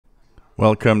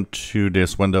Welcome to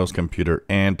this Windows Computer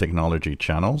and Technology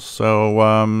channel. So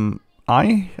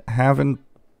I haven't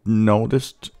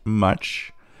noticed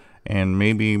much, and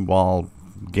maybe while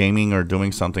gaming or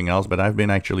doing something else, but I've been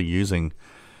actually using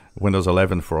Windows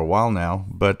 11 for a while now.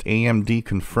 But AMD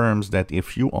confirms that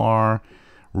if you are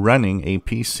running a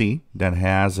PC that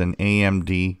has an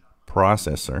AMD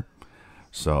processor,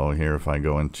 so here if I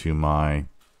go into my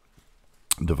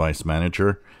device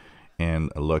manager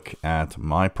and look at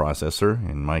my processor,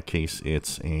 in my case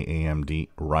it's a AMD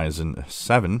Ryzen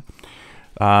 7,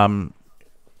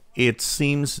 it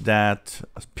seems that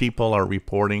people are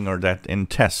reporting, or that in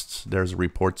tests there's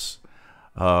reports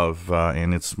of,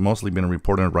 and it's mostly been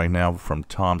reported right now from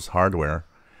Tom's Hardware,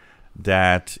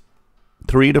 that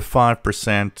 3 to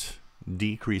 5%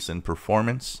 decrease in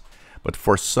performance, but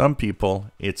for some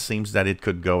people it seems that it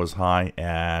could go as high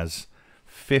as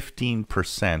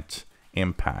 15%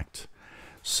 impact.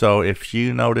 So if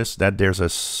you notice that there's a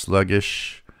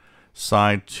sluggish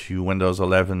side to Windows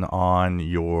 11 on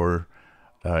your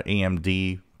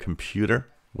AMD computer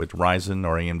with Ryzen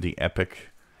or AMD EPYC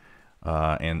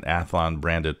and Athlon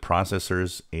branded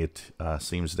processors, it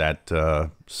seems that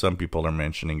some people are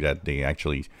mentioning that they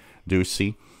actually do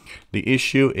see. The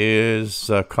issue is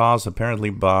caused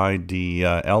apparently by the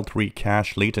L3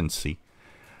 cache latency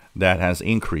that has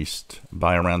increased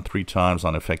by around 3 times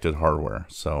on affected hardware.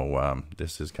 So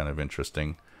this is kind of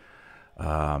interesting.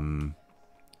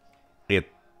 It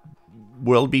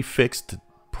will be fixed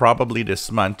probably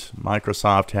this month.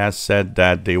 Microsoft has said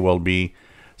that they will be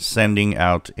sending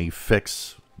out a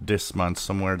fix this month,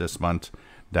 somewhere this month,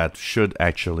 that should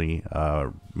actually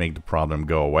make the problem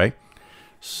go away.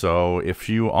 So if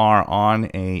you are on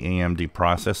a AMD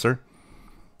processor,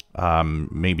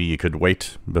 maybe you could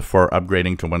wait before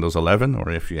upgrading to Windows 11,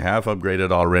 or if you have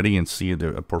upgraded already and see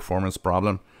the performance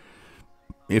problem,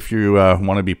 if you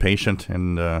want to be patient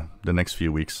in the next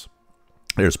few weeks,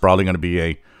 there's probably going to be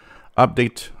a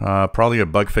update, probably a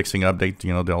bug fixing update.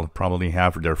 You know, they'll probably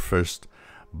have their first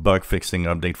bug fixing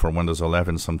update for Windows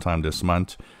 11 sometime this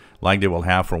month, like they will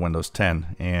have for Windows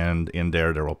 10, and in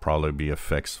there will probably be a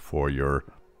fix for your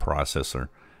processor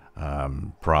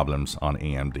problems on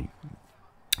AMD.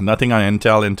 Nothing on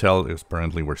Intel. Intel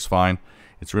apparently works fine.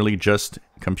 It's really just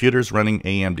computers running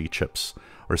AMD chips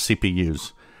or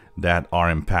CPUs that are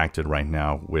impacted right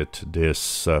now with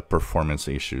this performance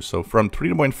issue. So from 3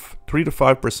 to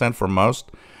 5% for most,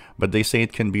 but they say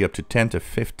it can be up to 10 to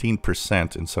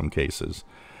 15% in some cases.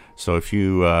 So if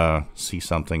you see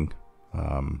something,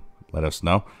 let us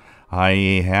know.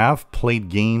 I have played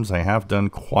games. I have done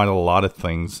quite a lot of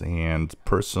things, and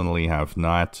personally have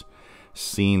not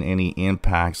seen any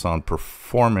impacts on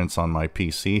performance on my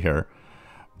PC here,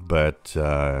 but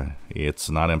it's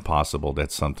not impossible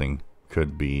that something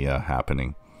could be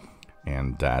happening,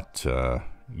 and that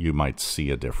you might see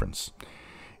a difference.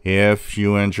 If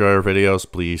you enjoy our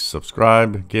videos, please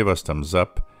subscribe, give us thumbs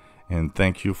up, and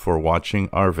thank you for watching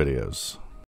our videos.